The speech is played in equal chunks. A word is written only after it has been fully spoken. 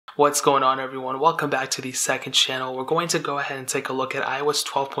What's going on, everyone? Welcome back to the second channel. We're going to go ahead and take a look at iOS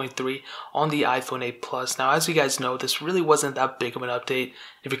 12.3 on the iPhone 8 Plus. Now, as you guys know, this really wasn't that big of an update.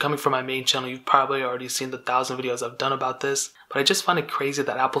 If you're coming from my main channel, you've probably already seen the 1,000 videos I've done about this. But I just find it crazy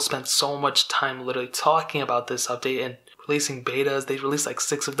that Apple spent so much time literally talking about this update and releasing betas. They released like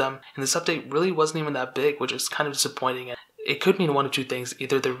 6 of them, and this update really wasn't even that big, which is kind of disappointing. And it could mean one of two things.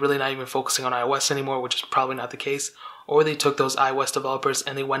 Either they're really not even focusing on iOS anymore, which is probably not the case, or they took those iOS developers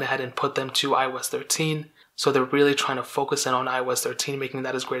and they went ahead and put them to iOS 13. So they're really trying to focus in on iOS 13, making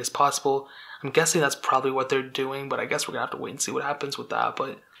that as great as possible. I'm guessing that's probably what they're doing, but I guess we're going to have to wait and see what happens with that.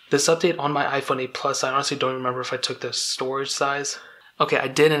 But this update on my iPhone 8 Plus, I honestly don't remember if I took the storage size. Okay, I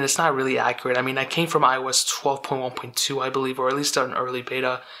did, and it's not really accurate. I mean, I came from iOS 12.1.2, I believe, or at least an early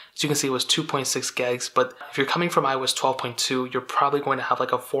beta. As you can see, it was 2.6 gigs, but if you're coming from iOS 12.2, you're probably going to have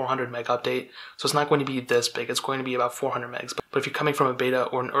like a 400 meg update. So it's not going to be this big. It's going to be about 400 megs. But if you're coming from a beta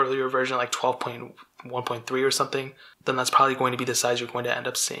or an earlier version like 12.1.3 or something, then that's probably going to be the size you're going to end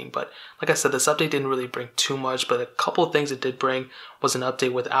up seeing. But like I said, this update didn't really bring too much, but a couple of things it did bring was an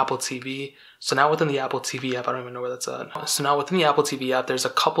update with Apple TV. So now within the Apple TV app, I don't even know where that's at. So now within the Apple TV app, there's a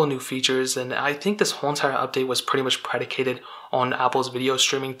couple new features, and I think this whole entire update was pretty much predicated on Apple's video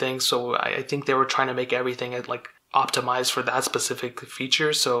streaming thing. So I think they were trying to make everything like optimized for that specific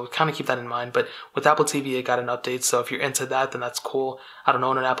feature, so kind of keep that in mind. But with Apple TV, it got an update, so if you're into that, then that's cool. I don't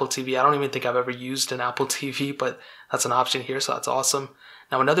own an Apple TV. I don't even think I've ever used an Apple TV, but that's an option here, so that's awesome.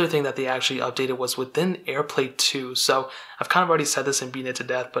 Now, another thing that they actually updated was within AirPlay 2. So I've kind of already said this and beaten it to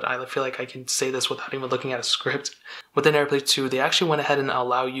death, but I feel like I can say this without even looking at a script. Within AirPlay 2, they actually went ahead and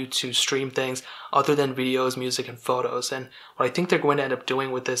allow you to stream things other than videos, music, and photos. And what I think they're going to end up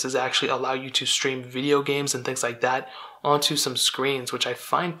doing with this is actually allow you to stream video games and things like that onto some screens, which I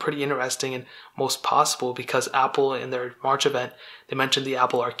find pretty interesting and most possible because Apple, in their March event, they mentioned the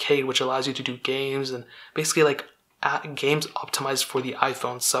Apple Arcade, which allows you to do games and basically like games optimized for the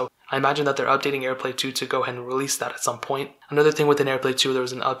iPhone. So I imagine that they're updating AirPlay 2 to go ahead and release that at some point. Another thing within AirPlay 2, there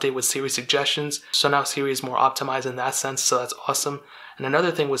was an update with Siri suggestions. So now Siri is more optimized in that sense, so that's awesome. And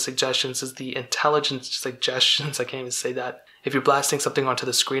another thing with suggestions is the intelligent suggestions. I can't even say that. If you're blasting something onto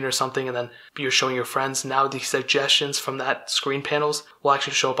the screen or something and then you're showing your friends, now the suggestions from that screen panels will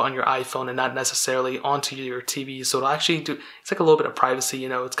actually show up on your iPhone and not necessarily onto your TV. So it'll actually do, it's like a little bit of privacy, you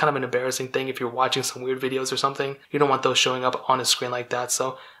know, it's kind of an embarrassing thing if you're watching some weird videos or something. You don't want those showing up on a screen like that.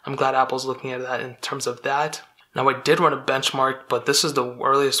 So I'm glad Apple's looking at that in terms of that. Now, I did run a benchmark, but this is the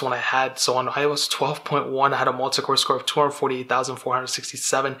earliest one I had. So on iOS 12.1, I had a multi-core score of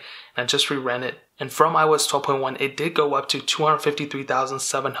 248,467, and I just reran it. And from iOS 12.1, it did go up to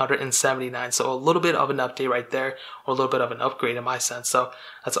 253,779. So a little bit of an update right there, or a little bit of an upgrade in my sense. So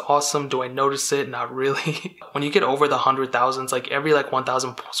that's awesome. Do I notice it? Not really. When you get over the 100,000s, like every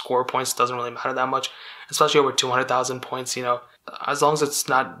 1,000 score points doesn't really matter that much, especially over 200,000 points, you know. As long as it's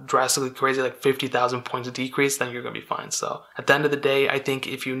not drastically crazy, like 50,000 points decrease, then you're going to be fine. So at the end of the day, I think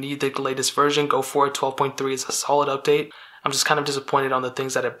if you need the latest version, go for it. 12.3 is a solid update. I'm just kind of disappointed on the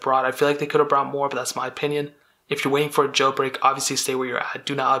things that it brought. I feel like they could have brought more, but that's my opinion. If you're waiting for a jailbreak, obviously stay where you're at.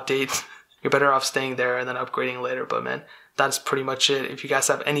 Do not update. You're better off staying there and then upgrading later. But man, that's pretty much it. If you guys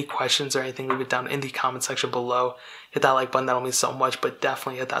have any questions or anything, leave it down in the comment section below. Hit that like button, that'll mean so much, but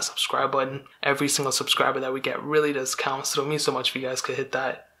definitely hit that subscribe button. Every single subscriber that we get really does count, so it'll mean so much if you guys could hit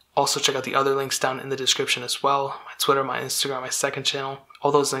that. Also, check out the other links down in the description as well. My Twitter, my Instagram, my second channel.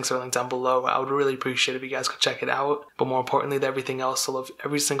 All those links are linked down below. I would really appreciate it if you guys could check it out. But more importantly than everything else, I love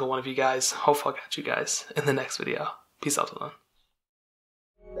every single one of you guys. Hopefully I'll catch you guys in the next video. Peace out, everyone.